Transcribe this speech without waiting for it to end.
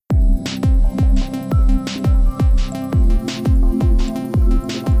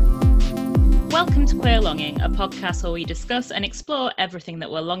Queer Longing, a podcast where we discuss and explore everything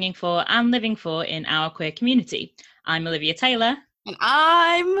that we're longing for and living for in our queer community. I'm Olivia Taylor. And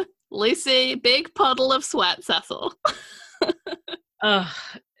I'm Lucy, big puddle of sweat, Cecil. Oh,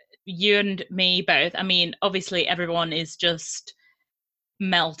 you and me both. I mean, obviously everyone is just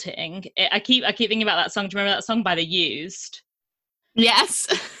melting. I keep thinking about that song. Do you remember that song by The Used? Yes.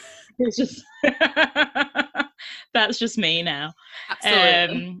 It's just that's just me now.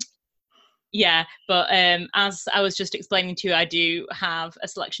 Absolutely. Yeah, but as I was just explaining to you, I do have a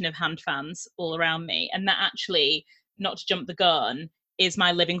selection of hand fans all around me, and that actually, not to jump the gun, is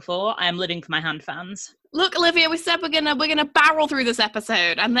my living for. I am living for my hand fans. Look, Olivia, we said we're gonna barrel through this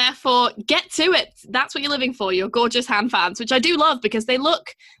episode, and therefore get to it. That's what you're living for. Your gorgeous hand fans, which I do love because they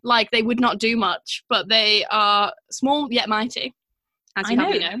look like they would not do much, but they are small yet mighty, as you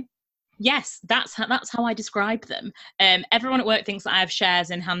know. Yes, that's how I describe them. Everyone at work thinks that I have shares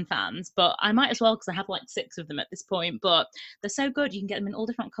in hand fans, but I might as well because I have like 6 of them at this point. But they're so good, you can get them in all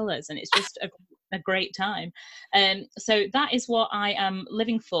different colours, and it's just a great time. So that is what I am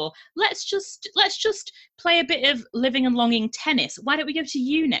living for. Let's just play a bit of living and longing tennis. Why don't we go to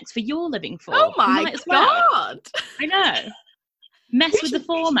you next for your living for? Oh my God! I know. Mess with the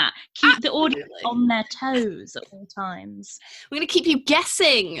format. Keep the audience on their toes at all times. We're going to keep you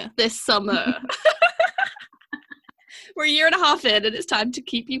guessing this summer. We're a year and a half in and it's time to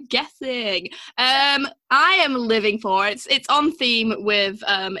keep you guessing. I am living for, it's on theme with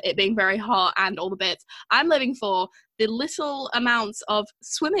it being very hot and all the bits. I'm living for the little amounts of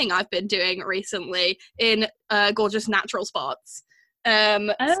swimming I've been doing recently in gorgeous natural spots.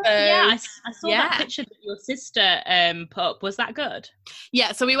 I saw that picture that your sister put up. Was that good?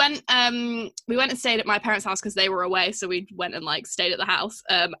 Yeah, so we went and stayed at my parents' house because they were away, so we went and like stayed at the house,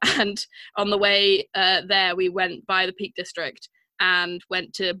 and on the way there we went by the Peak District and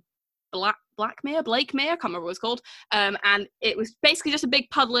went to Blakemere, I can't remember what it was called, and it was basically just a big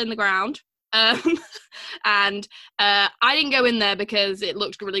puddle in the ground. And I didn't go in there because it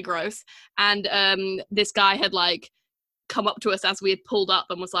looked really gross, and this guy had like come up to us as we had pulled up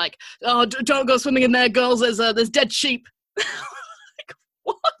and was like, "Oh, don't go swimming in there, girls. There's dead sheep." Like,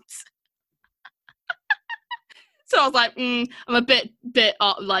 what? So I was like, I'm a bit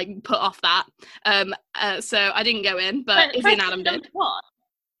like put off that. So I didn't go in, but Izzy and Adam did. What?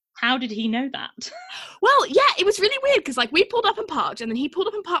 How did he know that? Well, yeah, it was really weird because like we pulled up and parked, and then he pulled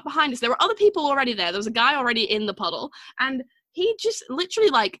up and parked behind us. There were other people already there. There was a guy already in the puddle, and he just literally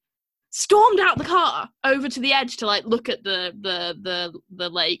like stormed out the car over to the edge to like look at the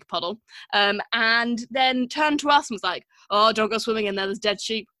lake puddle, and then turned to us and was like, "Oh, don't go swimming in there, there's dead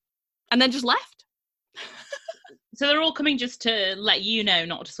sheep," and then just left. So they're all coming just to let you know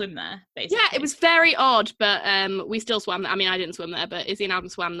not to swim there, basically. Yeah, it was very odd, but we still swam there. I mean, I didn't swim there, but Izzy and Adam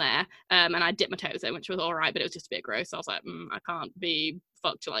swam there, and I dipped my toes in, which was all right, but it was just a bit gross. So I was like, I can't be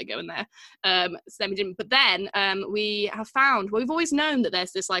fucked to like go in there. So then we didn't. But then we have found, we've always known that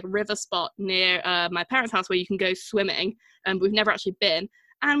there's this like river spot near my parents' house where you can go swimming, and we've never actually been.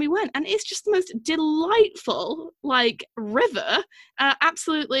 And we went, and it's just the most delightful, like, river.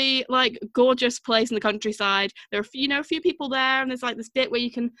 Absolutely, like, gorgeous place in the countryside. There are, a few people there, and there's, like, this bit where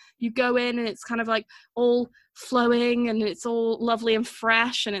you go in, and it's kind of, like, all flowing, and it's all lovely and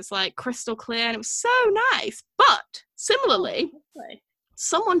fresh, and it's, like, crystal clear, and it was so nice. But, similarly,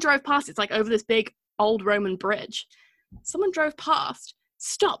 someone drove past. It's, like, over this big old Roman bridge. Someone drove past,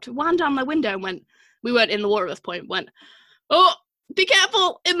 stopped, wound down their window, and went, we weren't in the water at this point, went, "Oh, be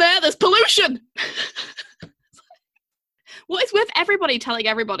careful in there, there's pollution." What is with everybody telling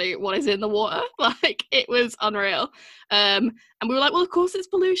everybody what is in the water? Like, it was unreal. And we were like, well, of course it's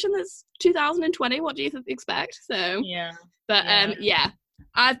pollution. It's 2020. What do you expect? So, yeah. But,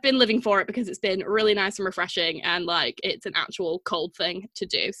 I've been living for it because it's been really nice and refreshing, and, like, it's an actual cold thing to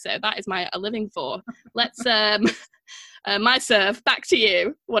do. So that is my living for. Let's, my serve, back to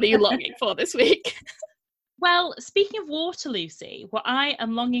you. What are you longing for this week? Well, speaking of water, Lucy, what I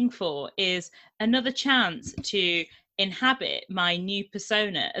am longing for is another chance to inhabit my new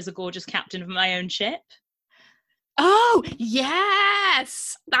persona as a gorgeous captain of my own ship. Oh,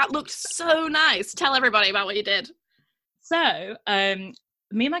 yes! That looked so nice. Tell everybody about what you did. So, me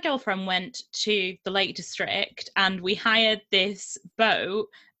and my girlfriend went to the Lake District, and we hired this boat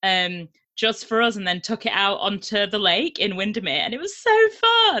just for us, and then took it out onto the lake in Windermere, and it was so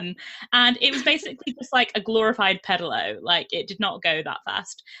fun. And it was basically just like a glorified pedalo. Like, it did not go that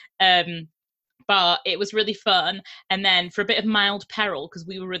fast, but it was really fun. And then for a bit of mild peril, because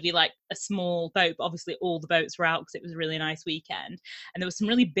we were really like a small boat, but obviously all the boats were out because it was a really nice weekend, and there was some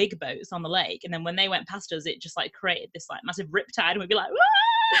really big boats on the lake, and then when they went past us, it just like created this like massive riptide, and we'd be like,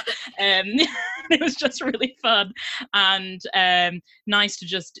 "Wah!" It was just really fun and nice to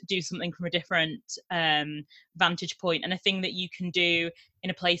just do something from a different vantage point, and a thing that you can do in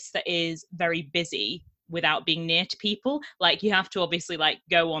a place that is very busy without being near to people. Like, you have to obviously like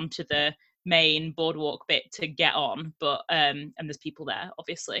go onto the main boardwalk bit to get on, but and there's people there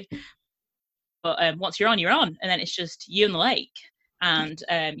obviously, but once you're on, and then it's just you and the lake. And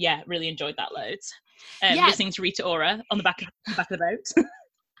yeah, really enjoyed that loads. Listening to Rita Ora on the back of the boat.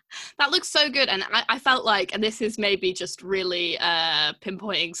 That looks so good, and I felt like, and this is maybe just really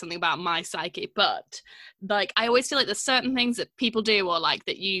pinpointing something about my psyche, but like I always feel like there's certain things that people do, or like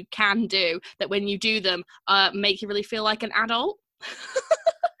that you can do, that when you do them make you really feel like an adult.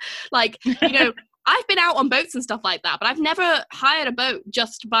 Like, you know, I've been out on boats and stuff like that, but I've never hired a boat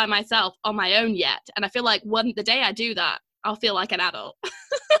just by myself on my own yet, and I feel like the day I do that, I'll feel like an adult.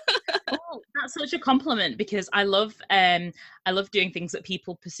 Oh, that's such a compliment, because I love doing things that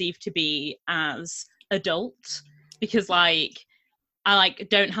people perceive to be as adult, because like I like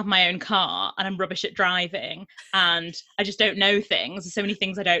don't have my own car and I'm rubbish at driving and I just don't know things. There's so many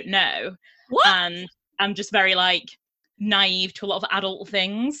things I don't know. What? And I'm just very like naive to a lot of adult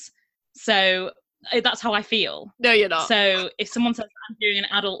things. So that's how I feel. No, you're not. So if someone says I'm doing an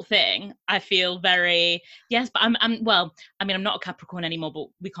adult thing, I feel very, yes, but I'm well, I mean, I'm not a Capricorn anymore, but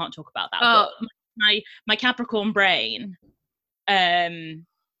we can't talk about that. Oh. But my Capricorn brain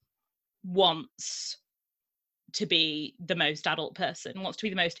wants to be the most adult person, wants to be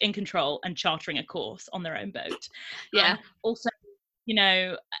the most in control and chartering a course on their own boat. Yeah. Also, you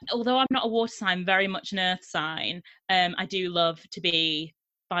know, although I'm not a water sign, I'm very much an earth sign. I do love to be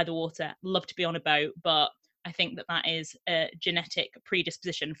by the water, love to be on a boat, but I think that is a genetic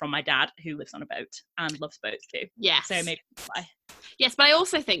predisposition from my dad, who lives on a boat and loves boats too. Yes. So maybe that's why. Yes, but I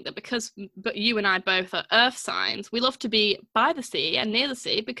also think that because you and I both are earth signs, we love to be by the sea and near the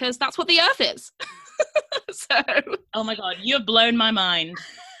sea because that's what the earth is. So. Oh my God, you have blown my mind.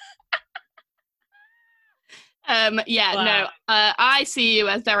 Yeah, wow. No, I see you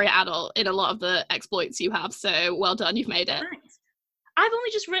as very adult in a lot of the exploits you have. So well done, you've made it. Thanks. I've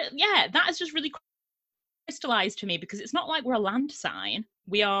only just that has just really crystallized for me, because it's not like we're a land sign.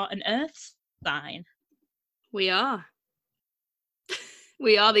 We are an earth sign. We are.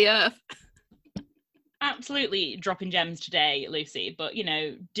 We are the earth. Absolutely dropping gems today, Lucy. But, you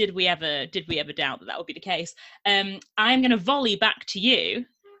know, did we ever doubt that would be the case? I'm going to volley back to you.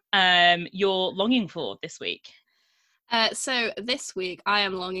 You're longing for this week. So this week I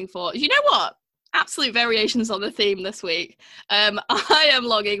am longing for, you know what? Absolute variations on the theme this week. I am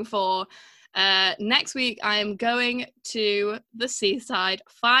longing for next week. I am going to the seaside.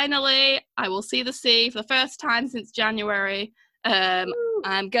 Finally, I will see the sea for the first time since January.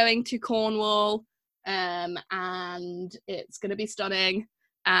 I'm going to Cornwall, and it's going to be stunning.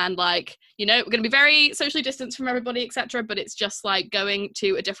 And like, you know, we're going to be very socially distanced from everybody, etc. But it's just like going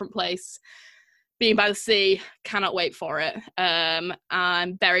to a different place, being by the sea. Cannot wait for it.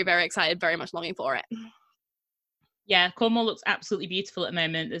 I'm very, very excited, very much longing for it. Yeah, Cornwall looks absolutely beautiful at the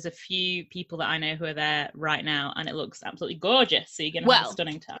moment. There's a few people that I know who are there right now, and it looks absolutely gorgeous. So you're going to have a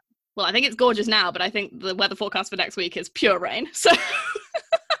stunning time. Well, I think it's gorgeous now, but I think the weather forecast for next week is pure rain. So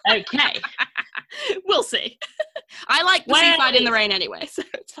okay. We'll see. I like the seaside in the rain anyway, so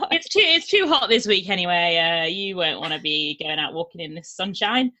it's fine. It's too hot this week anyway. You won't want to be going out walking in this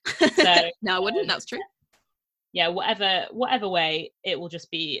sunshine. So no, I wouldn't. That's true. Yeah, whatever way, it will just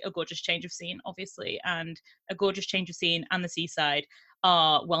be a gorgeous change of scene, obviously, and a gorgeous change of scene and the seaside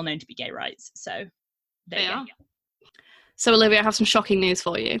are well known to be gay rights. So they are. So Olivia, I have some shocking news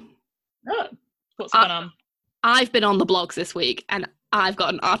for you. Oh, what's going on? I've been on the blogs this week, and I've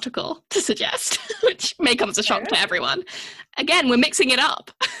got an article to suggest, which may come as a shock to everyone. Again, we're mixing it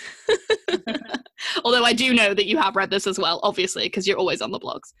up. Although I do know that you have read this as well, obviously, because you're always on the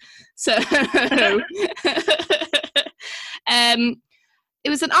blogs. So it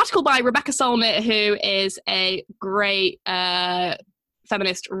was an article by Rebecca Solnit, who is a great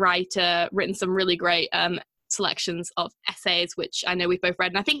feminist writer, written some really great selections of essays, which I know we've both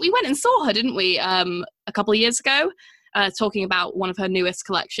read. And I think we went and saw her, didn't we, a couple of years ago? Talking about one of her newest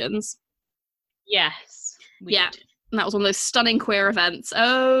collections. Yes. Yeah. Did. And that was one of those stunning queer events.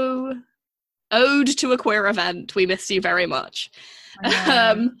 Oh, ode to a queer event. We miss you very much.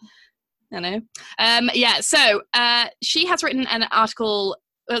 I know. Yeah, so she has written an article,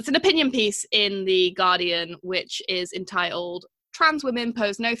 it's an opinion piece in The Guardian, which is entitled "Trans Women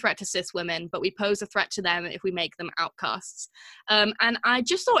Pose No Threat to Cis Women, but we pose a threat to them if we make them outcasts." And I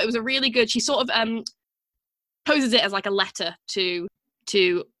just thought it was a really good, she sort of poses it as like a letter to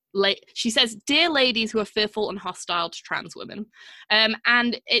she says, "Dear ladies who are fearful and hostile to trans women."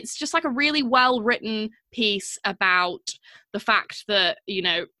 And it's just like a really well-written piece about the fact that, you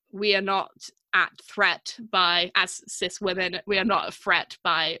know, we are not at threat by, as cis women, we are not a threat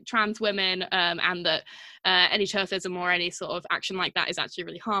by trans women, and that any turfism or any sort of action like that is actually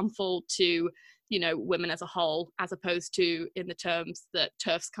really harmful to, you know, women as a whole, as opposed to in the terms that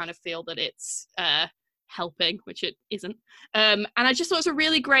TERFs kind of feel that it's helping, which it isn't. And I just thought it was a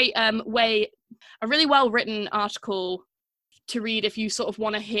really great way, a really well written article to read if you sort of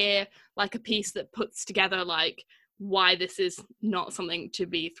want to hear like a piece that puts together like why this is not something to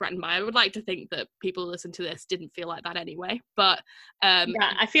be threatened by. I would like to think that people who listen to this didn't feel like that anyway, but yeah,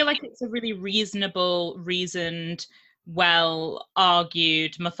 I feel like it's a really reasonable, reasoned, well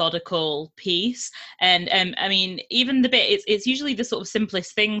argued, methodical piece. And I mean, even the bit, it's usually the sort of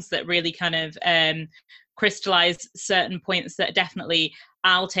simplest things that really kind of crystallize certain points that definitely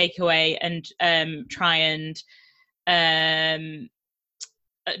I'll take away and try and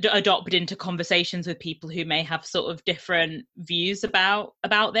adopt into conversations with people who may have sort of different views about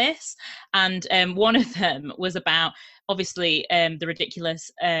this. And one of them was about, obviously, the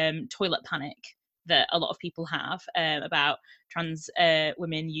ridiculous toilet panic that a lot of people have about trans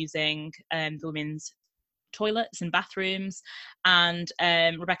women using the women's toilets and bathrooms. And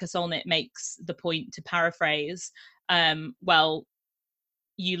Rebecca Solnit makes the point, to paraphrase, well,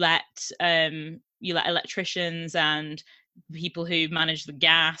 you let electricians and people who manage the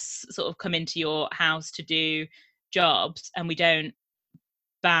gas sort of come into your house to do jobs, and we don't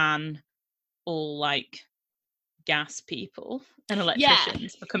ban all like gas people and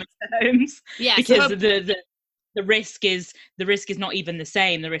electricians for coming to homes, because the risk is not even the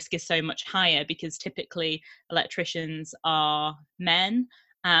same. The risk is so much higher because typically electricians are men,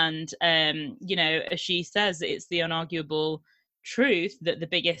 and you know, as she says, it's the unarguable truth that the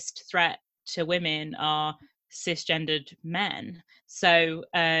biggest threat to women are cisgendered men. So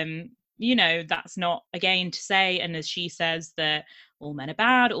you know, that's not again to say, and as she says, that all men are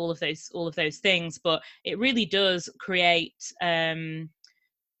bad, all of those things, but it really does create a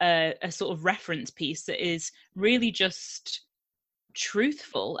sort of reference piece that is really just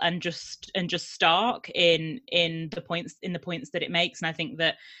truthful and just stark in the points that it makes. And I think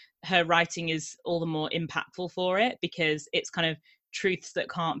that her writing is all the more impactful for it, because it's kind of truths that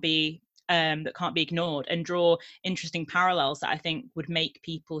can't be ignored, and draw interesting parallels that I think would make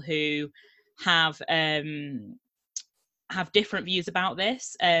people who have different views about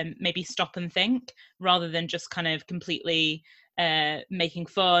this maybe stop and think, rather than just kind of completely making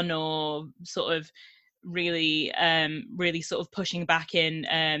fun or sort of really sort of pushing back in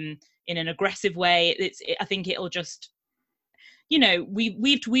an aggressive way. I think it'll just, you know,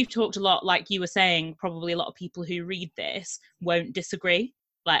 we've talked a lot, like you were saying, probably a lot of people who read this won't disagree,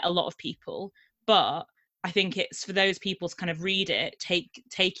 like a lot of people, but I think it's for those people to kind of read it, take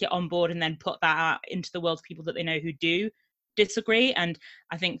it on board, and then put that out into the world to people that they know who do disagree. And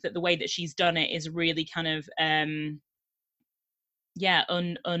I think that the way that she's done it is really kind of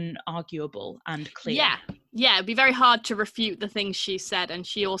unarguable and clear. Yeah, it'd be very hard to refute the things she said, and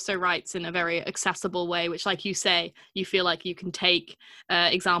she also writes in a very accessible way, which, like you say, you feel like you can take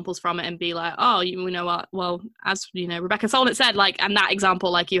examples from it and be like, oh, you know what, well, as you know, Rebecca Solnit said, like, and that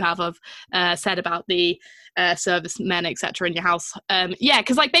example like you have of said about the servicemen, etc., in your house.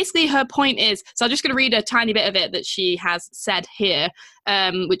 Because like basically her point is, so I'm just going to read a tiny bit of it that she has said here,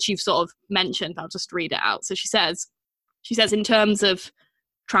 which you've sort of mentioned. I'll just read it out. So she says, in terms of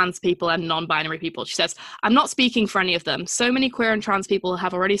trans people and non-binary people, she says, I'm not speaking for any of them. So many queer and trans people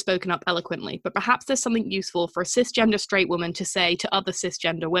have already spoken up eloquently, but perhaps there's something useful for a cisgender straight woman to say to other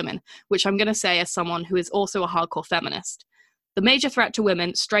cisgender women, which I'm going to say as someone who is also a hardcore feminist. The major threat to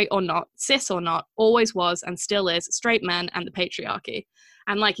women, straight or not, cis or not, always was and still is straight men and the patriarchy.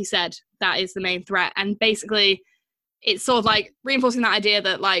 And like you said, that is the main threat. And basically, it's sort of like reinforcing that idea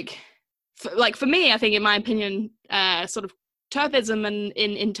that for me, I think, in my opinion, sort of TERFism and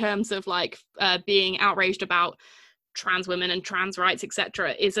in terms of like being outraged about trans women and trans rights,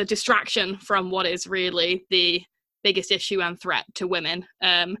 etc., is a distraction from what is really the biggest issue and threat to women.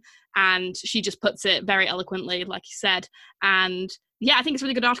 And she just puts it very eloquently, like you said. And yeah, I think it's a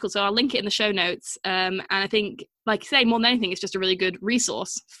really good article. So I'll link it in the show notes. And I think, like you say, more than anything, it's just a really good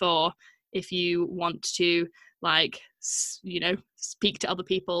resource for if you want to, like, you know, speak to other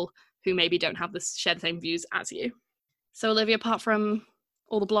people who maybe don't have share the same views as you. So Olivia, apart from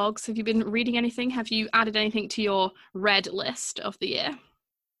all the blogs, have you been reading anything? Have you added anything to your read list of the year?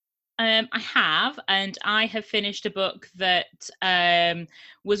 I have, and I have finished a book that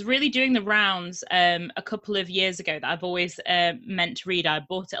was really doing the rounds a couple of years ago that I've always meant to read. I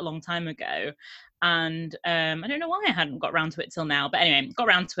bought it a long time ago, and I don't know why I hadn't got around to it till now. But anyway, got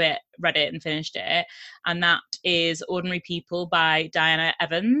around to it, read it, and finished it. And that is Ordinary People by Diana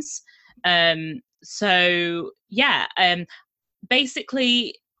Evans. So yeah,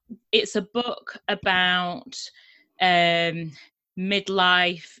 basically, it's a book about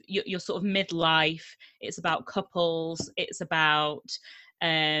midlife, your sort of midlife. It's about couples. It's about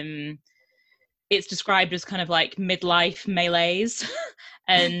it's described as kind of like midlife melees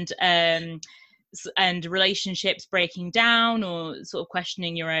and relationships breaking down, or sort of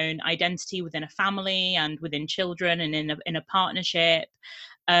questioning your own identity within a family and within children and in a partnership.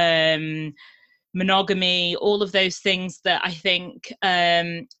 Monogamy, all of those things that I think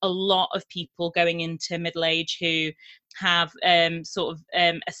a lot of people going into middle age who have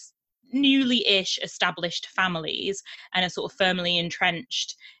newly-ish established families and are sort of firmly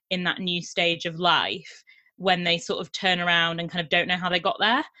entrenched in that new stage of life, when they sort of turn around and kind of don't know how they got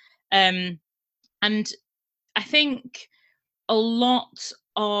there. And I think a lot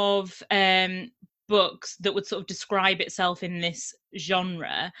of books that would sort of describe itself in this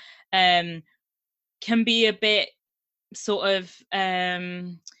genre can be a bit sort of,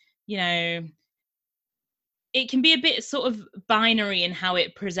 you know, it can be a bit sort of binary in how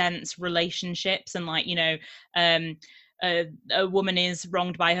it presents relationships, and like, you know, a woman is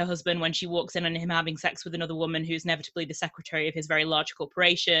wronged by her husband when she walks in on him having sex with another woman who's inevitably the secretary of his very large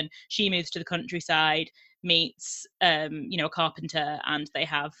corporation. She moves to the countryside, meets you know, a carpenter, and they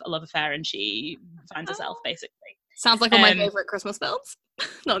have a love affair, and she finds herself, basically. Sounds like one of my favorite Christmas films.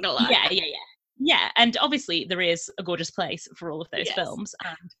 Not gonna lie. Yeah, and obviously there is A Gorgeous Place for all of those films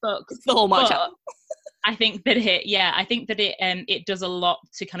and books. It's the Hallmark Channel. I think that it does a lot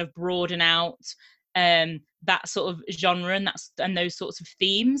to kind of broaden out that sort of genre and those sorts of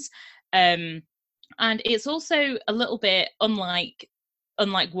themes. And it's also a little bit unlike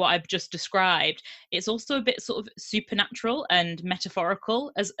what I've just described. It's also a bit sort of supernatural and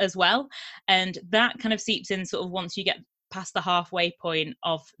metaphorical as well, and that kind of seeps in sort of once you get past the halfway point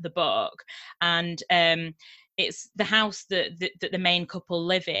of the book. And it's the house that the main couple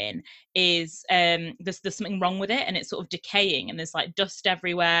live in is there's something wrong with it, and it's sort of decaying, and there's like dust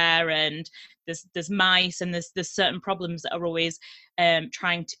everywhere, and there's mice, and there's certain problems that are always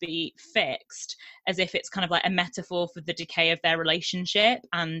trying to be fixed, as if it's kind of like a metaphor for the decay of their relationship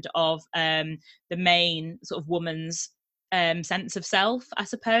and of the main sort of woman's sense of self, I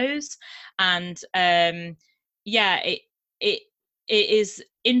suppose. And it is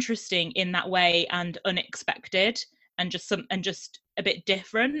interesting in that way, and unexpected, and just a bit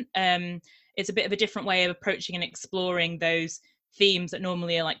different. It's a bit of a different way of approaching and exploring those themes that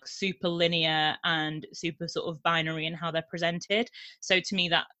normally are like super linear and super sort of binary in how they're presented. So to me,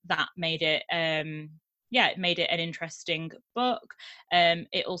 that made it it made it an interesting book.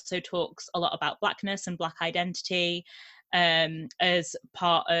 It also talks a lot about Blackness and Black identity as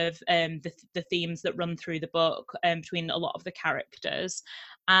part of the themes that run through the book between a lot of the characters.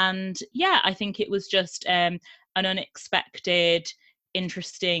 And yeah, I think it was just an unexpected,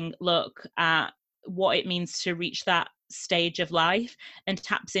 interesting look at what it means to reach that stage of life, and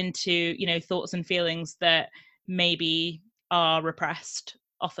taps into, you know, thoughts and feelings that maybe are repressed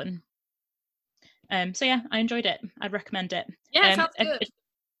often. So yeah, I enjoyed it. I'd recommend it. Yeah, sounds good.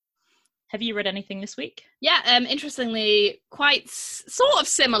 Have you read anything this week? Yeah, interestingly, quite sort of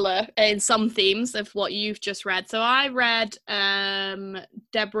similar in some themes of what you've just read. So I read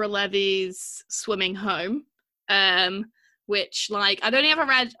Deborah Levy's Swimming Home, which, like, I'd only ever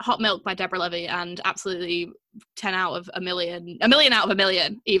read Hot Milk by Deborah Levy, and absolutely 10 out of a million out of a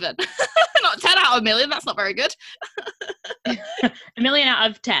million even. Not 10 out of a million, that's not very good. A million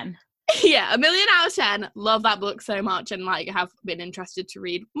out of 10. Yeah, 1 million out of 10. Love that book so much, and like have been interested to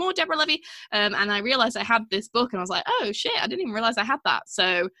read more Deborah Levy. And I realized I had this book, and I was like, oh shit, I didn't even realize I had that.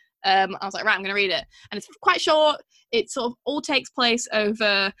 So I was like, right, I'm gonna read it. And it's quite short. It sort of all takes place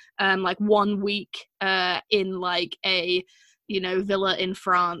over like 1 week in like a, you know, villa in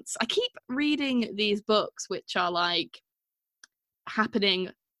France. I keep reading these books which are like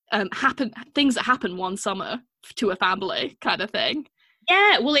things that happen one summer to a family kind of thing.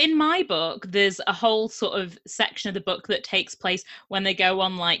 Yeah, well, in my book, there's a whole sort of section of the book that takes place when they go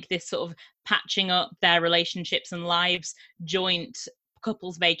on like this sort of patching up their relationships and lives joint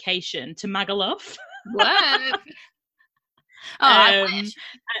couples vacation to Magaluf. What? I wish.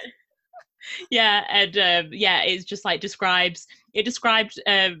 Yeah, and it's just like described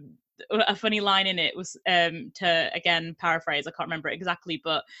a funny line in it was, to again paraphrase, I can't remember it exactly,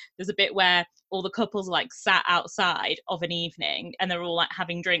 but there's a bit where all the couples are like sat outside of an evening and they're all like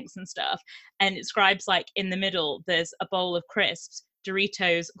having drinks and stuff, and it describes like in the middle there's a bowl of crisps,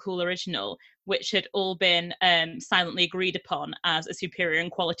 Doritos Cool Original, which had all been silently agreed upon as a superior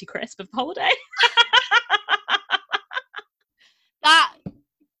and quality crisp of the holiday. That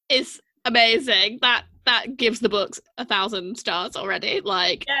is amazing. That gives the books 1,000 stars already.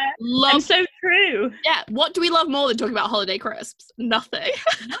 Like, Yeah, love. and so true. Yeah, what do we love more than talking about holiday crisps? Nothing.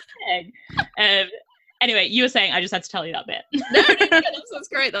 Anyway, you were saying, I just had to tell you that bit. No, that's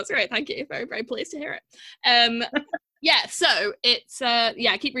great. That's great. Thank you. Very, very pleased to hear it. Yeah, so it's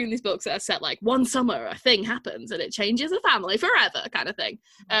I keep reading these books that are set like one summer a thing happens and it changes a family forever kind of thing.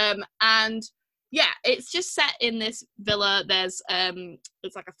 And yeah, it's just set in this villa. There's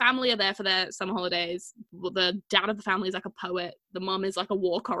it's like a family are there for their summer holidays. The dad of the family is like a poet. The mum is like a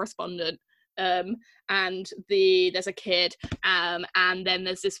war correspondent. And there's a kid, and then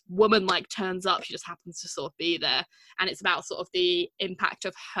there's this woman like turns up. She just happens to sort of be there, and it's about sort of the impact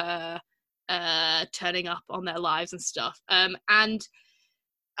of her turning up on their lives and stuff. And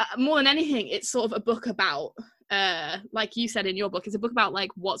more than anything, it's sort of a book about, like you said in your book, it's a book about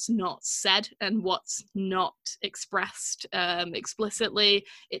like what's not said and what's not expressed explicitly.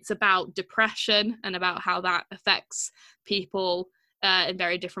 It's about depression and about how that affects people in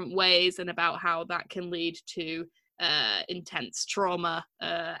very different ways, and about how that can lead to intense trauma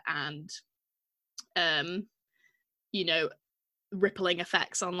and rippling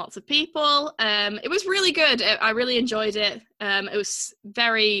effects on lots of people. It was really good. I really enjoyed it. It was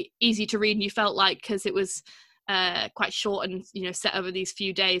very easy to read, and you felt like, because it was quite short and set over these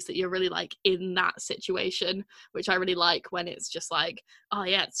few days, that you're really like in that situation, which I really like, when it's just like, oh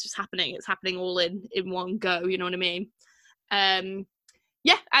yeah, it's just happening. It's happening all in one go. You know what I mean?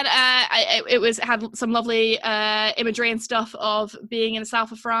 Yeah, and it had some lovely imagery and stuff of being in the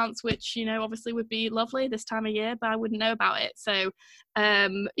south of France, which obviously would be lovely this time of year, but I wouldn't know about it. So,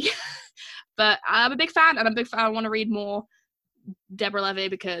 yeah. But I'm a big fan, and I want to read more Deborah Levy,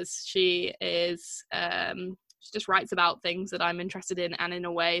 because she is she just writes about things that I'm interested in, and in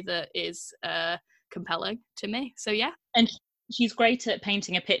a way that is compelling to me. So yeah. And she's great at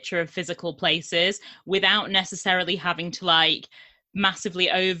painting a picture of physical places without necessarily having to like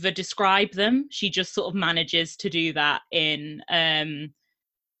massively over describe them. She just sort of manages to do that in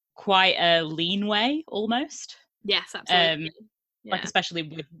quite a lean way almost. Yes, absolutely. Like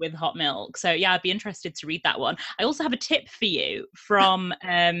especially with Hot Milk. So yeah, I'd be interested to read that one. I also have a tip for you from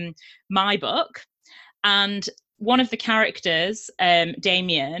my book, and one of the characters,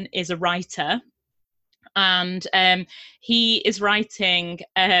 Damien, is a writer, and he is writing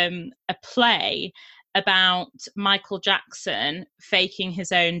a play about Michael Jackson faking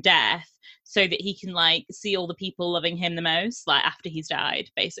his own death so that he can like see all the people loving him the most, like after he's died,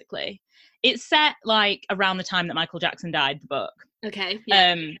 basically. It's set like around the time that Michael Jackson died, the book. Okay.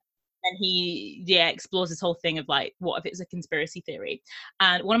 Yeah. And he explores this whole thing of like, what if it's a conspiracy theory?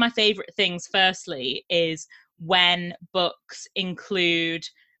 And one of my favorite things, firstly, is when books include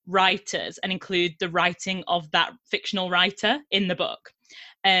writers and include the writing of that fictional writer in the book.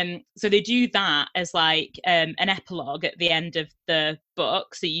 So they do that as like an epilogue at the end of the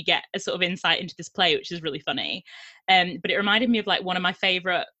book, so you get a sort of insight into this play, which is really funny. But it reminded me of like one of my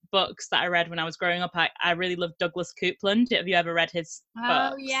favorite books that I read when I was growing up. I really loved Douglas Coupland. Have you ever read his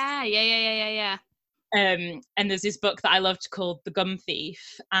books? Yeah. And there's this book that I loved called The Gum Thief,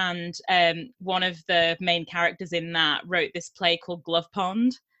 and one of the main characters in that wrote this play called Glove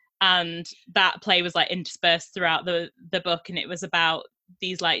Pond, and that play was like interspersed throughout the book, and it was about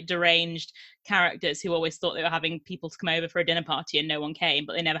these like deranged characters who always thought they were having people to come over for a dinner party and no one came,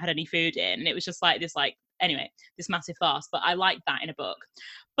 but they never had any food in, and it was just like this like, anyway, this massive farce. But I liked that in a book.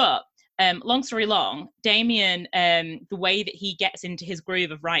 But long story long, Damien, the way that he gets into his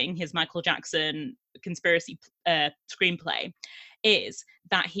groove of writing his Michael Jackson conspiracy screenplay is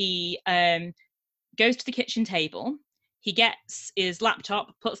that he goes to the kitchen table. He gets his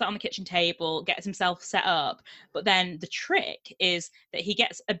laptop, puts that on the kitchen table, gets himself set up. But then the trick is that he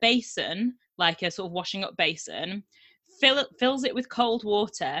gets a basin, like a sort of washing up basin, fills it with cold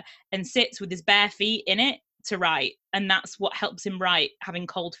water, and sits with his bare feet in it to write. And that's what helps him write, having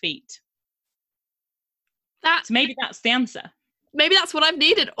cold feet. So maybe that's the answer. Maybe that's what I've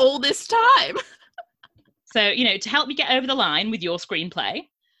needed all this time. So, to help you get over the line with your screenplay,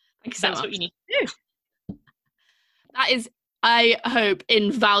 that's what you need to do. That is, I hope,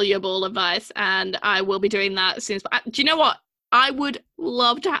 invaluable advice, and I will be doing that as soon as. Do you know what? I would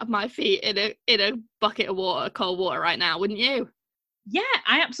love to have my feet in a bucket of water, cold water, right now. Wouldn't you? Yeah,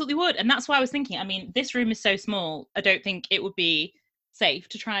 I absolutely would. And that's why I was thinking, I mean, this room is so small, I don't think it would be safe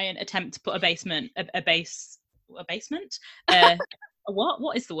to try and attempt to put a basement, a basement? A what?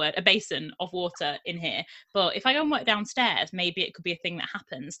 What is the word? A basin of water in here. But if I go and work downstairs, maybe it could be a thing that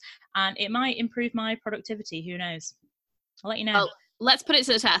happens and it might improve my productivity. Who knows? I'll let you know. Well, let's put it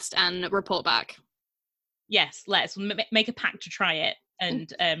to the test and report back. Yes, let's make a pact to try it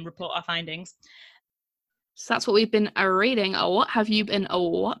and report our findings. So that's what we've been reading. What have you been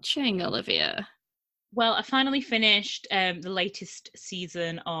watching, Olivia? Well, I finally finished the latest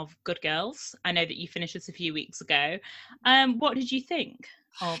season of Good Girls. I know that you finished this a few weeks ago. What did you think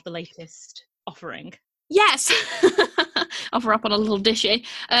of the latest offering? Yes. Offer up on a little dishy.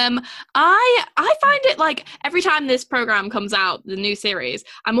 I find it like every time this program comes out, the new series,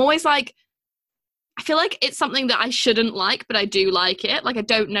 I'm always like, I feel like it's something that I shouldn't like, but I do like it. Like, I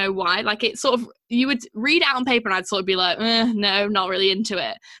don't know why. Like, it's sort of, you would read it out on paper and I'd sort of be like, no, not really into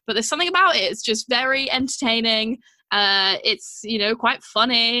it. But there's something about it. It's just very entertaining. It's, you know, quite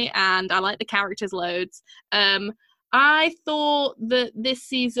funny and I like the characters loads. I thought that this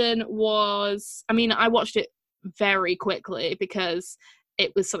season was, I mean, I watched it very quickly because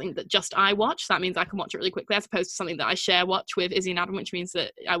it was something that just I watch. So that means I can watch it really quickly as opposed to something that I share watch with Izzy and Adam, which means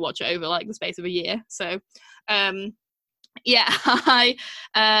that I watch it over like the space of a year. So, yeah, I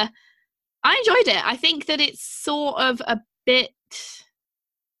enjoyed it. I think that it's sort of a bit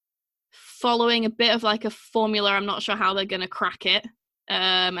following a bit of like a formula. I'm not sure how they're going to crack it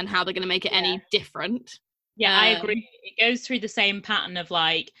and how they're going to make it any different. Yeah, I agree. It goes through the same pattern of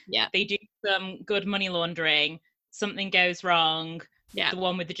like, they do some good money laundering, something goes wrong, the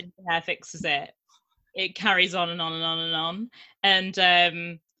one with the ginger hair fixes it. It carries on and on and on and on.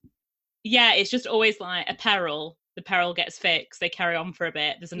 And yeah, it's just always like a peril. The peril gets fixed. They carry on for a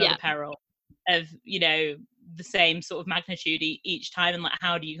bit. There's another peril of, you know, the same sort of magnitude each time. And like,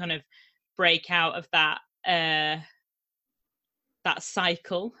 how do you kind of break out of that that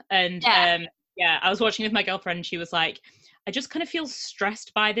cycle? And yeah, I was watching with my girlfriend. She was like, I just kind of feel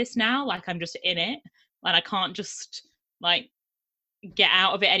stressed by this now. Like, I'm just in it. And I can't just like get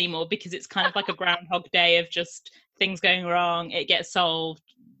out of it anymore because it's kind of like a Groundhog Day of just things going wrong. It gets solved.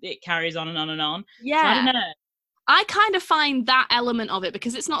 It carries on and on and on. Yeah. So I don't know. I kind of find that element of it,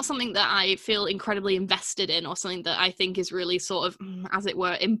 because it's not something that I feel incredibly invested in or something that I think is really sort of, as it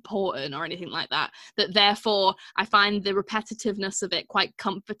were, important or anything like that, that therefore I find the repetitiveness of it quite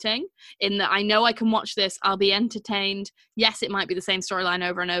comforting, in that I know I can watch this, I'll be entertained. Yes, it might be the same storyline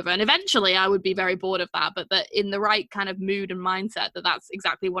over and over, and eventually I would be very bored of that, but that in the right kind of mood and mindset, that's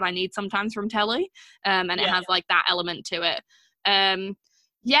exactly what I need sometimes from telly, and it has like that element to it.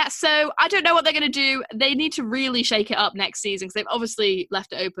 Yeah, so I don't know what they're going to do. They need to really shake it up next season, because they've obviously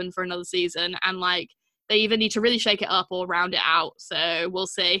left it open for another season, and like they either need to really shake it up or round it out. So we'll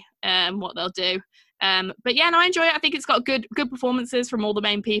see what they'll do. But yeah, no, I enjoy it. I think it's got good performances from all the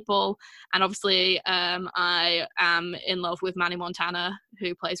main people, and obviously I am in love with Manny Montana,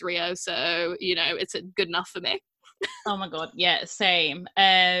 who plays Rio. So you know, it's good enough for me. Oh my god, yeah, same.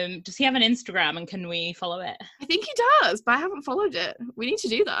 Does he have an Instagram and can we follow it? I think he does, but I haven't followed it. We need to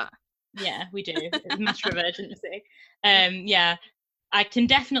do that. Yeah, we do. It's a matter of urgency. Yeah, I can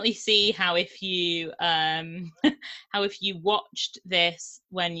definitely see how if you watched this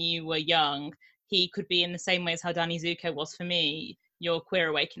when you were young, he could be in the same way as how Danny Zuko was for me, your queer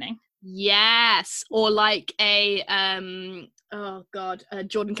awakening. Yes, or like a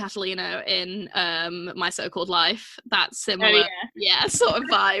Jordan Catalino in My So-Called Life. That's similar, sort of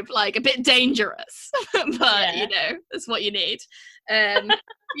vibe, like a bit dangerous, but you know, that's what you need. Yeah.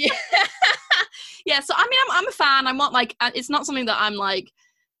 So I mean, I'm a fan. I'm not like, it's not something that I'm like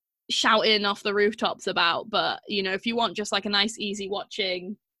shouting off the rooftops about, but you know, if you want just like a nice, easy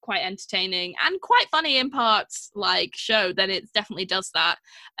watching, quite entertaining and quite funny in parts like show, then it definitely does that.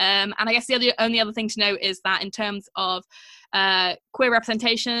 And I guess the only other thing to note is that in terms of queer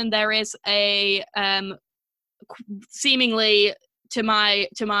representation, there is a seemingly, to my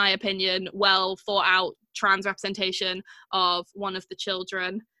opinion, well thought out trans representation of one of the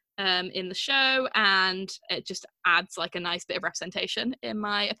children in the show, and it just adds like a nice bit of representation in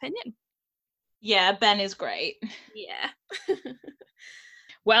my opinion. Yeah, Ben is great. Yeah.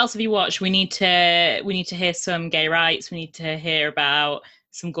 What else have you watched? We need to hear some gay rights. We need to hear about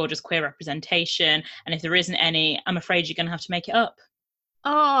some gorgeous queer representation. And if there isn't any, I'm afraid you're going to have to make it up.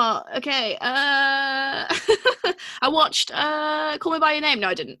 Oh, okay. I watched Call Me By Your Name. No,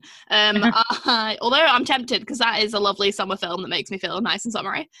 I didn't. Although I'm tempted, because that is a lovely summer film that makes me feel nice and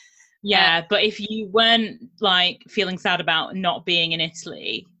summery. Yeah, but if you weren't like feeling sad about not being in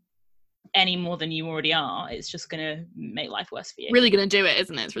Italy, any more than you already are, it's just going to make life worse for you. Really going to do it,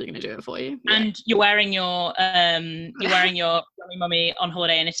 isn't it? It's really going to do it for you. Yeah. And you're wearing your Yummy Mummy on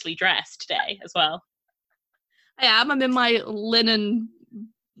holiday in Italy dress today as well. I am. I'm in my linen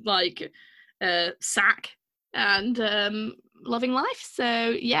like sack and loving life.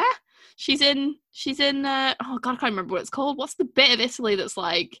 So yeah, she's in oh god, I can't remember what it's called. What's the bit of Italy that's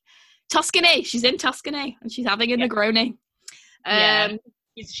like Tuscany? She's in Tuscany and she's having a Negroni.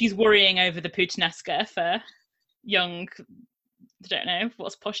 She's worrying over the puttanesca for young, I don't know,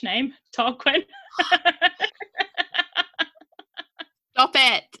 what's posh name? Tarquin. Stop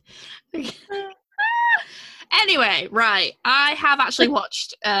it. Anyway, right. I have actually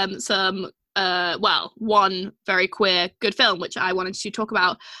watched one very queer good film, which I wanted to talk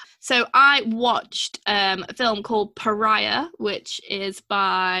about. So I watched a film called Pariah, which is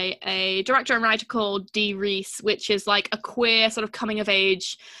by a director and writer called Dee Reese, which is like a queer sort of coming of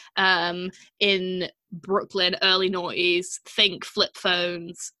age in Brooklyn, early noughties. Think flip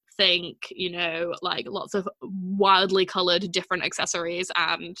phones, think, like lots of wildly coloured different accessories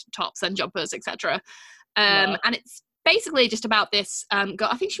and tops and jumpers, etc. And it's basically just about this girl,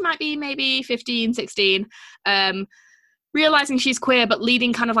 I think she might be maybe 15, 16, realizing she's queer but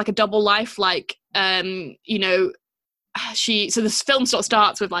leading kind of like a double life, like so this film sort of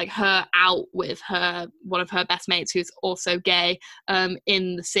starts with like her out with one of her best mates who's also gay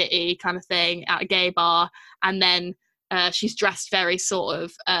in the city kind of thing at a gay bar, and then she's dressed very sort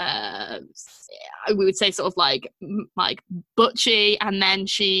of we would say sort of like butchy, and then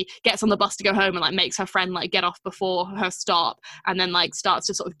she gets on the bus to go home and like makes her friend like get off before her stop, and then like starts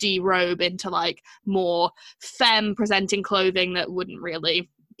to sort of derobe into like more femme presenting clothing that wouldn't really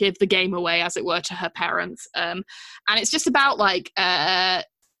give the game away, as it were, to her parents. And it's just about like her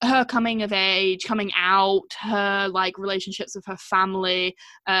coming of age, coming out, her like relationships with her family,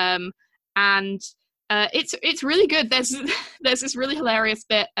 and it's really good. There's this really hilarious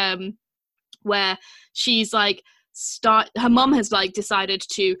bit where she's like her mum has like decided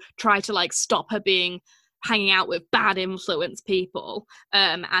to try to like stop her hanging out with bad influence people,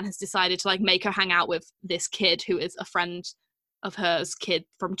 and has decided to like make her hang out with this kid who is a friend of hers kid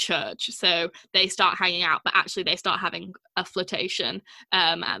from church. So they start hanging out, but actually they start having a flirtation,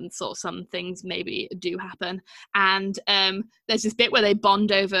 and sort of some things maybe do happen. And there's this bit where they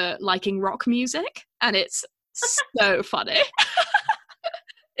bond over liking rock music, and it's so funny.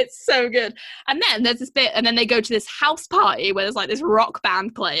 It's so good. And then there's this bit, and then they go to this house party where there's like this rock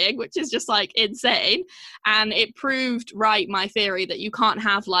band playing, which is just like insane. And it proved right my theory that you can't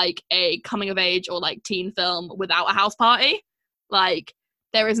have like a coming of age or like teen film without a house party. Like,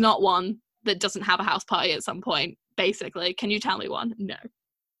 there is not one that doesn't have a house party at some point, basically. Can you tell me one? No.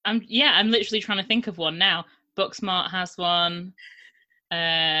 I'm literally trying to think of one now. Booksmart has one.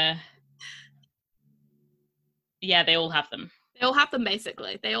 Yeah, they all have them. They all have them,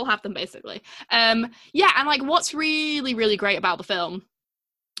 basically. Yeah, and like what's really, really great about the film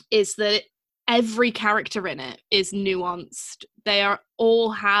is that every character in it is nuanced. They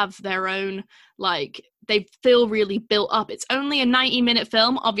all have their own, like, they feel really built up. It's only a 90-minute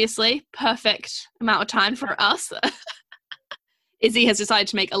film, obviously. Perfect amount of time for us. Izzy has decided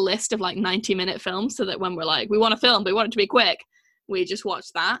to make a list of like 90-minute films so that when we're like, we want a film, but we want it to be quick, we just watch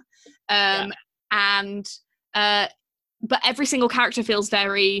that. But every single character feels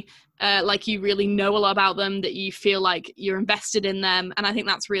very like you really know a lot about them, that you feel like you're invested in them. And I think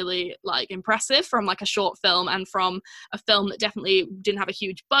that's really like impressive from like a short film, and from a film that definitely didn't have a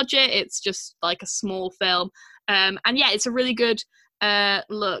huge budget. It's just like a small film. And yeah, it's a really good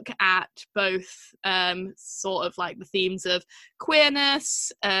look at both sort of like the themes of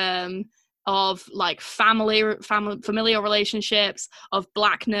queerness, of like familial relationships, of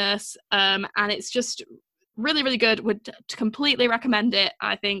blackness, and it's just really, really good. Would completely recommend it.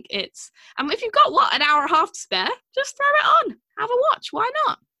 I think it's, if you've got an hour and a half to spare, just throw it on, have a watch. Why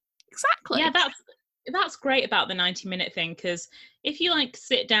not? Exactly. Yeah, that's great about the 90-minute thing, because if you like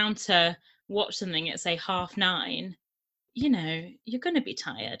sit down to watch something at say 9:30, you're going to be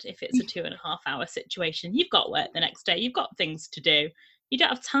tired if it's a 2.5 hour situation. You've got work the next day, you've got things to do, you don't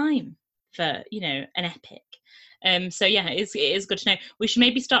have time for an epic. So yeah, it is good to know. We should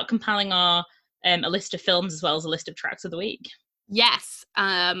maybe start compiling our a list of films as well as a list of tracks of the week. Yes,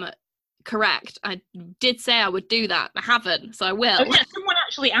 correct. I did say I would do that. I haven't, so I will. Oh, yeah, someone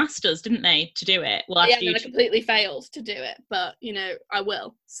actually asked us, didn't they, to do it? Well, I completely failed to do it, but I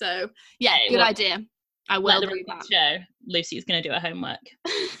will. So yeah, good idea. I will do that. Show Lucy's going to do her homework.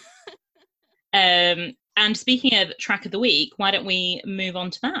 And speaking of track of the week, why don't we move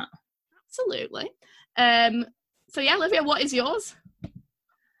on to that? Absolutely. So yeah, Olivia, what is yours?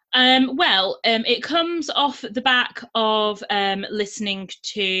 It comes off the back of listening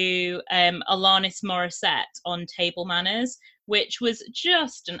to Alanis Morissette on Table Manners, which was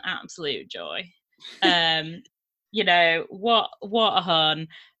just an absolute joy. What a hun,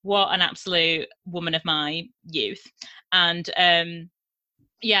 what an absolute woman of my youth. And I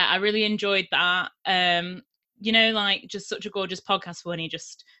really enjoyed that. Just such a gorgeous podcast for when you're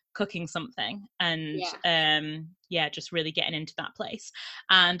just cooking something and just really getting into that place.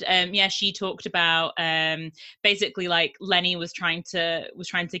 And she talked about basically like Lenny was trying to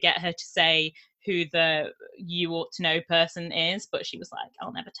get her to say who the you ought to know person is, but she was like,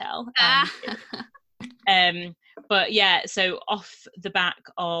 I'll never tell. So off the back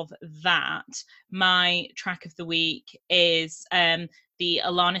of that, my track of the week is the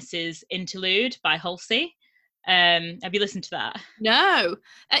Alanis's Interlude by Halsey. Have you listened to that? No.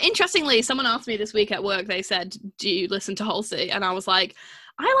 Interestingly, someone asked me this week at work, they said, do you listen to Halsey? And I was like,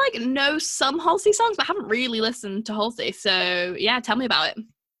 I know some Halsey songs, but I haven't really listened to Halsey. So yeah, tell me about it.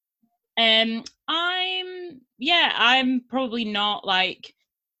 I'm probably not like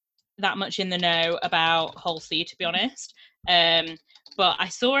that much in the know about Halsey, to be honest. But I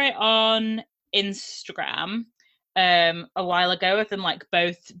saw it on Instagram a while ago of them like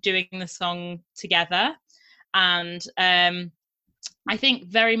both doing the song together. And I think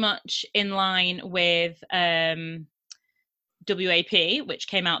very much in line with WAP, which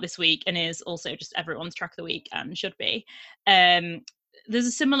came out this week and is also just everyone's track of the week and should be. There's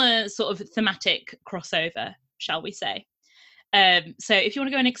a similar sort of thematic crossover, shall we say. So if you want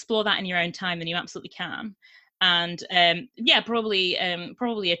to go and explore that in your own time, then you absolutely can. And probably a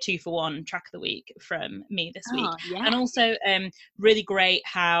 2-for-1 track of the week from me this week. Yeah. And also really great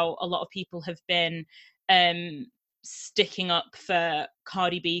how a lot of people have been sticking up for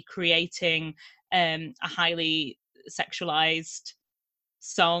Cardi B creating a highly sexualized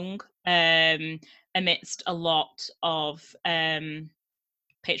song amidst a lot of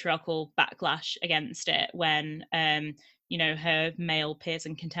patriarchal backlash against it when her male peers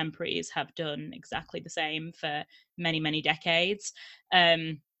and contemporaries have done exactly the same for many, many decades.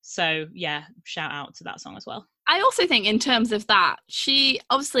 So yeah, shout out to that song as well. I also think in terms of that, she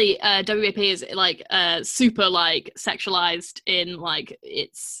obviously WAP is like super like sexualized in like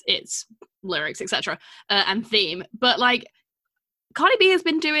its lyrics, etc. And theme, but like Cardi B has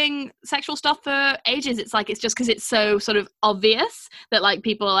been doing sexual stuff for ages. It's like, it's just because it's so sort of obvious that like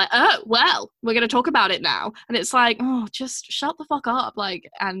people are like, oh, well, we're going to talk about it now. And it's like, oh, just shut the fuck up, like,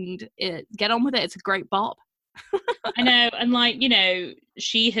 and get on with it. It's a great bop. I know. And like,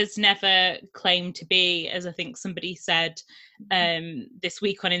 she has never claimed to be, as I think somebody said this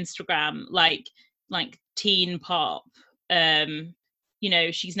week on Instagram, like teen pop.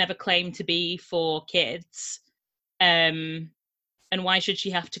 She's never claimed to be for kids. And why should she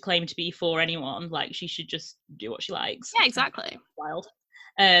have to claim to be for anyone? Like, she should just do what she likes. Yeah, exactly. Wild.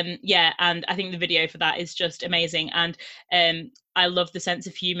 And I think the video for that is just amazing. And I love the sense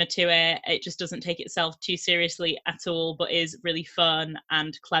of humour to it. It just doesn't take itself too seriously at all, but is really fun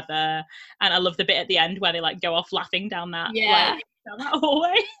and clever. And I love the bit at the end where they like go off laughing down that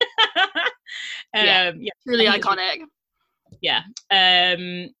hallway. Really iconic. Yeah.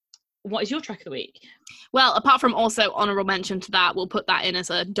 What is your track of the week? Well, apart from also honourable mention to that, we'll put that in as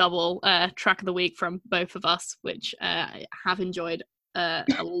a double track of the week from both of us, which I have enjoyed a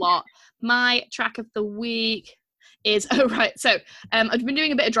lot. My track of the week is so I've been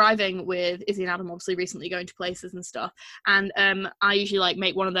doing a bit of driving with Izzy and Adam, obviously recently, going to places and stuff, and I usually like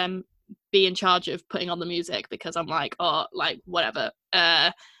make one of them be in charge of putting on the music because I'm like, oh, like whatever,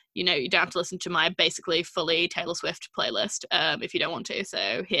 you don't have to listen to my basically fully Taylor Swift playlist if you don't want to.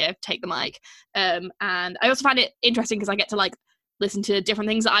 So here, take the mic. And I also find it interesting because I get to like listen to different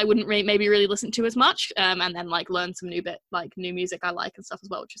things that I wouldn't maybe really listen to as much, and then like learn some new music I like and stuff as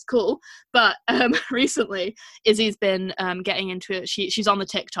well, which is cool. But recently Izzy's been getting into it. She's on the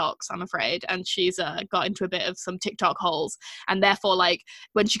TikToks, I'm afraid, and she's got into a bit of some TikTok holes, and therefore like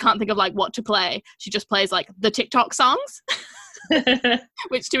when she can't think of like what to play, she just plays like the TikTok songs.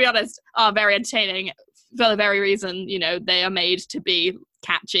 Which, to be honest, are very entertaining for the very reason, they are made to be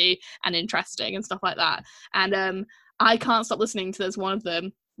catchy and interesting and stuff like that. And I can't stop listening to there's one of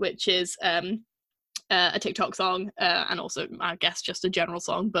them, which is a TikTok song, and also, I guess, just a general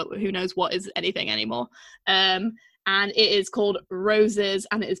song, but who knows what is anything anymore. And it is called Roses,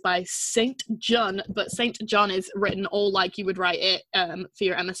 and it is by Saint John, but Saint John is written all like you would write it for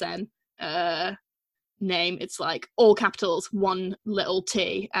your MSN name. It's like all capitals, one little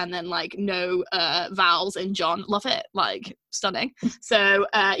T, and then like no vowels in John. Love it, like stunning. So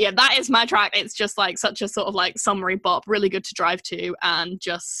yeah, that is my track. It's just like such a sort of like summary bop, really good to drive to, and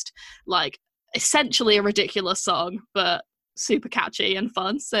just like essentially a ridiculous song, but super catchy and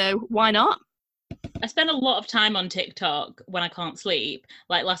fun. So why not? I spend a lot of time on TikTok when I can't sleep.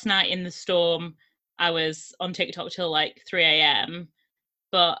 Like last night in the storm, I was on TikTok till like 3 a.m.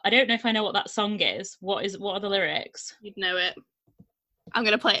 But I don't know if I know what that song is. What are the lyrics? You'd know it. I'm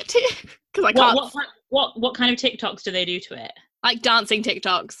gonna play it too because I can't. What kind of TikToks do they do to it? Like dancing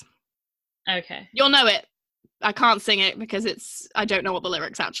TikToks. Okay. You'll know it. I can't sing it because I don't know what the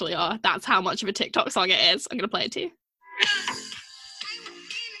lyrics actually are. That's how much of a TikTok song it is. I'm gonna play it to you.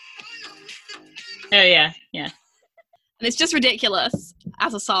 Oh yeah, yeah. And it's just ridiculous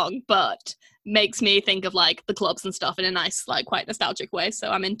as a song, but makes me think of like the clubs and stuff in a nice, like quite nostalgic way. So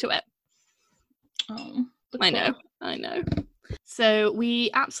I'm into it. Oh, I know. So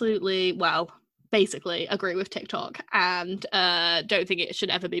we absolutely, well, basically agree with TikTok and don't think it should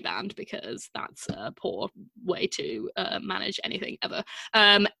ever be banned because that's a poor way to manage anything ever.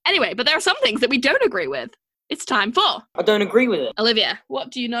 Anyway, but there are some things that we don't agree with. It's time for I don't agree with it. Olivia,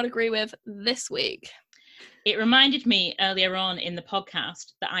 what do you not agree with this week? It reminded me earlier on in the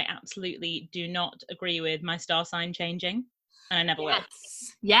podcast that I absolutely do not agree with my star sign changing, and I never will.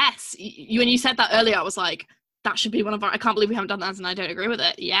 Yes. When you said that earlier, I was like, that should be one of our... I can't believe we haven't done that, and I don't agree with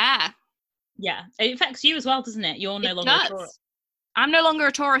it. Yeah. Yeah. It affects you as well, doesn't it? You're no longer a Taurus. I'm no longer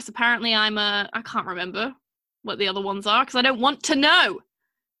a Taurus. Apparently, I'm a... I can't remember what the other ones are, because I don't want to know.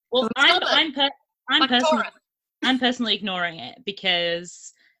 Well, I'm personally ignoring it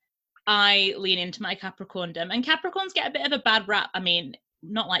because I lean into my Capricorndom, and Capricorns get a bit of a bad rap. I mean,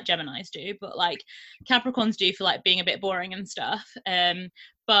 not like Geminis do, but like Capricorns do for like being a bit boring and stuff.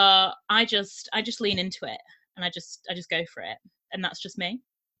 But I just lean into it, and I just go for it, and that's just me.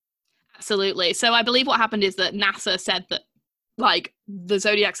 Absolutely. So I believe what happened is that NASA said that like the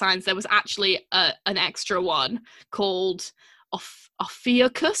zodiac signs, there was actually an extra one called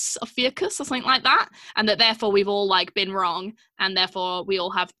Ophiuchus or something like that, and that therefore we've all like been wrong, and therefore we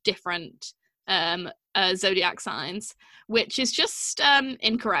all have different zodiac signs, which is just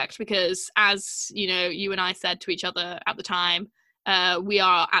incorrect because, as you know, you and I said to each other at the time, we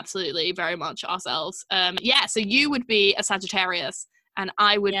are absolutely very much ourselves. So you would be a Sagittarius and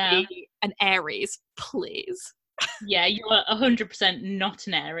I would be an Aries, please. Yeah, you're 100% not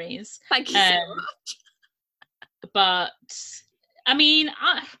an Aries. Thank you so much. But I mean,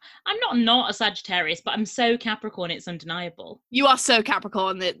 I'm not a Sagittarius, but I'm so Capricorn, it's undeniable. You are so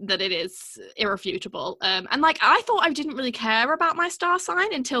Capricorn that it is irrefutable. And like, I thought I didn't really care about my star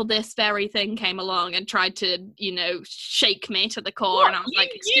sign until this very thing came along and tried to, you know, shake me to the core. What? And I was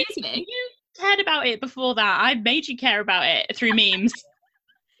like, excuse me. You cared about it before that. I made you care about it through memes.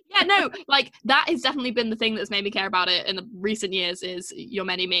 Yeah, no, like that has definitely been the thing that's made me care about it in the recent years is your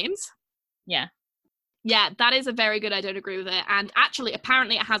many memes. Yeah. Yeah, that is a very good, I don't agree with it. And actually,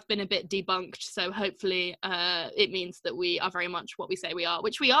 apparently it has been a bit debunked. So hopefully it means that we are very much what we say we are,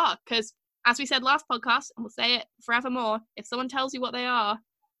 which we are. Because as we said last podcast, and we'll say it forevermore, if someone tells you what they are,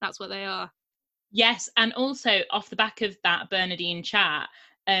 that's what they are. Yes, and also off the back of that Bernadine chat,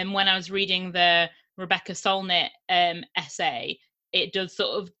 when I was reading the Rebecca Solnit essay, it does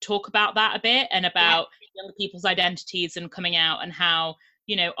sort of talk about that a bit and about young people's identities and coming out and how,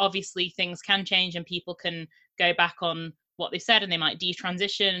 you know, obviously things can change and people can go back on what they said and they might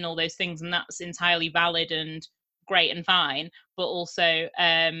detransition and all those things, and that's entirely valid and great and fine. But also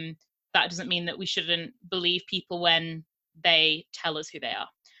that doesn't mean that we shouldn't believe people when they tell us who they are.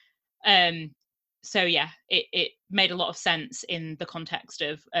 So yeah, it made a lot of sense in the context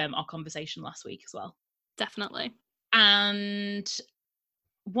of our conversation last week as well. Definitely. And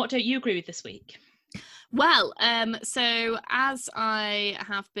what don't you agree with this week? Well, so as I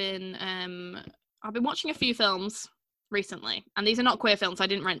have been, I've been watching a few films recently, and these are not queer films. I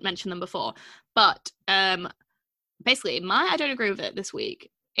didn't mention them before, but basically, my I don't agree with it this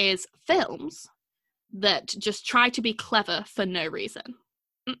week is films that just try to be clever for no reason.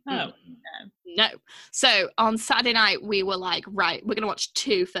 Oh, no. So on Saturday night, we were like, right, we're going to watch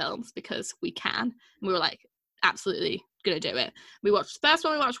 2 films because we can. And we were like, absolutely going to do it. The first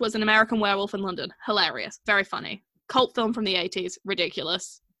one we watched was An American Werewolf in London. Hilarious. Very funny. Cult film from the 80s.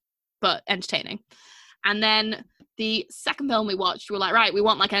 Ridiculous, but entertaining. And then the second film we watched, we were like, right, we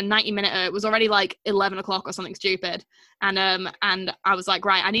want like a 90-minute. It was already like 11 o'clock or something stupid. And I was like,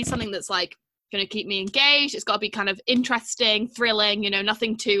 right, I need something that's like going to keep me engaged. It's got to be kind of interesting, thrilling, you know,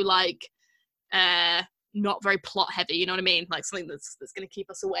 nothing too like not very plot heavy, you know what I mean? Like something that's going to keep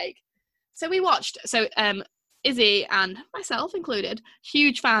us awake. So we watched. So Izzy and myself included,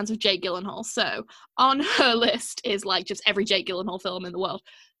 huge fans of Jake Gyllenhaal. So on her list is like just every Jake Gyllenhaal film in the world.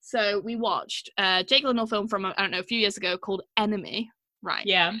 So we watched a Jake Gyllenhaal film from, I don't know, a few years ago called Enemy. Right.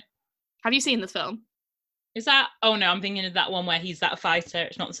 Yeah. Have you seen this film? Is that? Oh no, I'm thinking of that one where he's that fighter.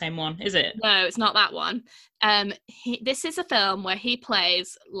 It's not the same one, is it? No, it's not that one. This is a film where he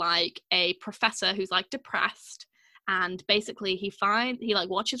plays like a professor who's like depressed, and basically he like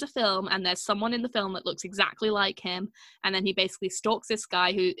watches a film and there's someone in the film that looks exactly like him, and then he basically stalks this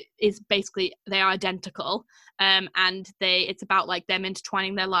guy who is basically, they are identical, and it's about like them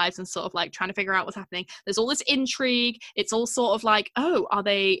intertwining their lives and sort of like trying to figure out what's happening. There's all this intrigue. It's all sort of like, oh, are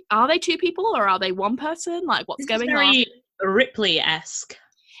they two people or are they one person? Like, what's going on? Very Ripley-esque.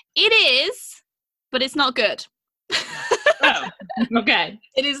 It is, but it's not good. Oh, okay.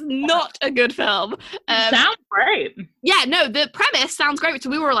 It is not a good film. Sounds great. Yeah, no, the premise sounds great. So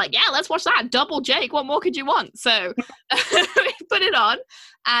we were like, yeah, let's watch that. Double Jake, what more could you want? So we put it on,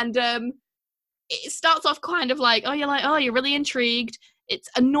 and it starts off kind of like, oh, you're really intrigued. It's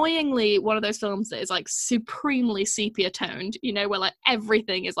annoyingly one of those films that is like supremely sepia toned, you know, where like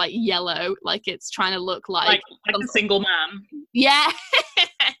everything is like yellow, like it's trying to look like a single man. Yeah.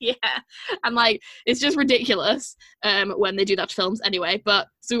 Yeah. And like it's just ridiculous when they do that to films anyway. But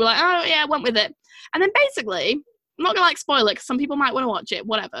so we were like, oh yeah, went with it. And then basically, I'm not gonna like spoil it because some people might want to watch it,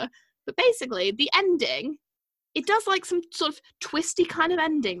 whatever. But basically the ending, it does like some sort of twisty kind of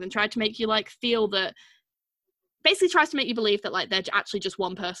ending and tried to make you like feel that, basically tries to make you believe that like they're actually just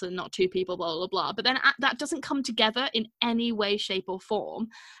one person, not two people, blah blah blah. But then that doesn't come together in any way, shape or form,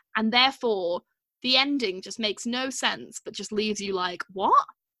 and therefore the ending just makes no sense, but just leaves you like, what?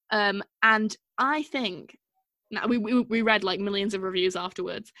 And I think now we read like millions of reviews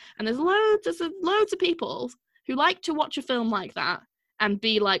afterwards, and there's loads of people who like to watch a film like that and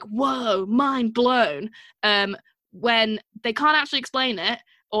be like, whoa, mind blown, when they can't actually explain it.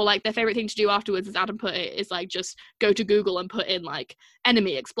 Or like their favorite thing to do afterwards, as Adam put it, is like just go to Google and put in like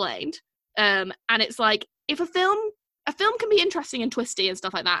Enemy explained. And it's like, if a film can be interesting and twisty and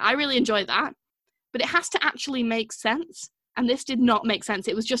stuff like that, I really enjoy that, but it has to actually make sense. And this did not make sense.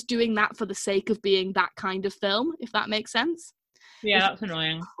 It was just doing that for the sake of being that kind of film, if that makes sense. Yeah, that's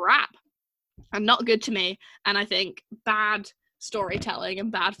annoying. Crap. And not good to me. And I think bad storytelling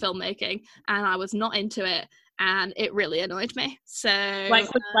and bad filmmaking. And I was not into it. And it really annoyed me. So like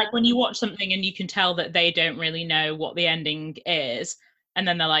when you watch something and you can tell that they don't really know what the ending is, and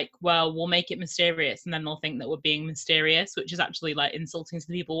then they're like, well, we'll make it mysterious, and then they'll think that we're being mysterious, which is actually like insulting to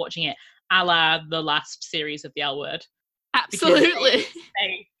the people watching it, a la the last series of The L Word. Absolutely.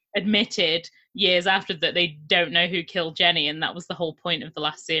 They admitted years after that they don't know who killed Jenny, and that was the whole point of the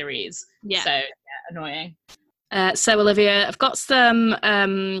last series. Yeah. So yeah, annoying. So Olivia, I've got some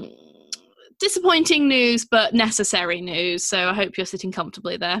disappointing news, but necessary news. So I hope you're sitting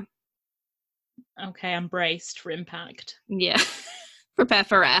comfortably there. Okay, I'm braced for impact. Yeah, prepare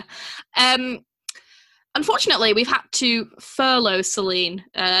for air. Unfortunately, we've had to furlough Celine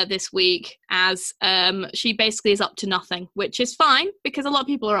this week as she basically is up to nothing, which is fine because a lot of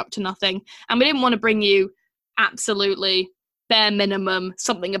people are up to nothing. And we didn't want to bring you absolutely bare minimum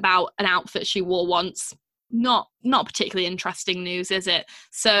something about an outfit she wore once. Not particularly interesting news, is it?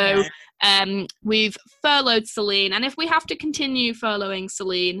 So we've furloughed Celine, and if we have to continue furloughing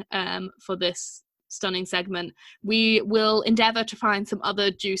Celine for this stunning segment, we will endeavour to find some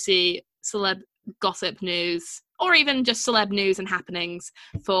other juicy celeb gossip news, or even just celeb news and happenings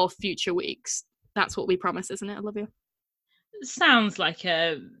for future weeks. That's what we promise, isn't it, Olivia? Sounds like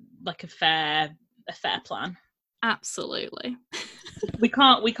a fair plan. Absolutely. We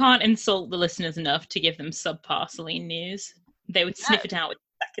can't insult the listeners enough to give them subpar Celine news. They would sniff it out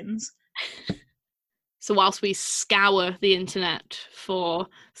within seconds. So whilst we scour the internet for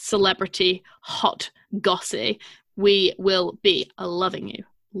celebrity hot gossip, we will be loving you,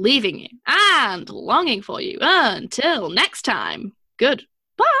 leaving you, and longing for you. Until next time, goodbye.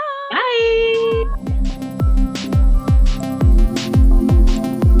 Bye.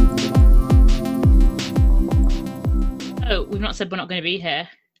 Oh, we've not said we're not going to be here.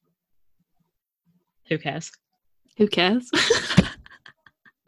 Who cares? Who cares?